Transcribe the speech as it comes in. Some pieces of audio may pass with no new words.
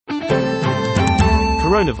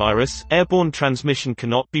coronavirus, airborne transmission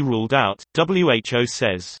cannot be ruled out, WHO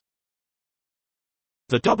says.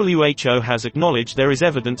 The WHO has acknowledged there is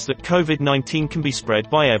evidence that COVID-19 can be spread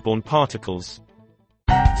by airborne particles.